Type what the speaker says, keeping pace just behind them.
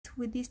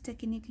with this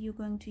technique you're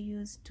going to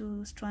use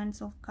 2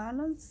 strands of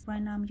colors.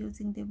 Right now I'm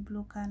using the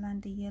blue color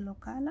and the yellow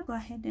color. Go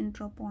ahead and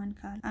drop one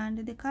color,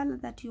 and the color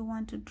that you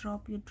want to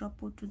drop, you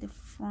drop it to the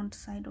front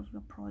side of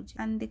your project,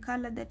 and the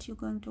color that you're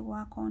going to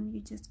work on,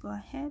 you just go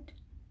ahead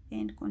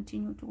and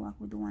continue to work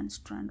with one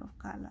strand of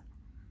color.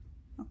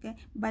 Okay,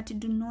 but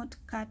do not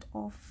cut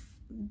off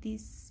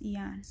this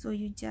yarn, so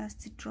you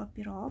just drop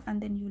it off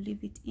and then you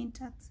leave it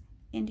intact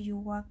and you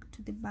work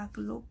to the back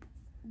loop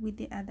with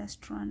the other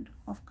strand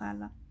of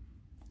color,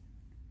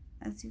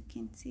 as you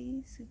can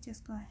see. So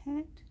just go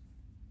ahead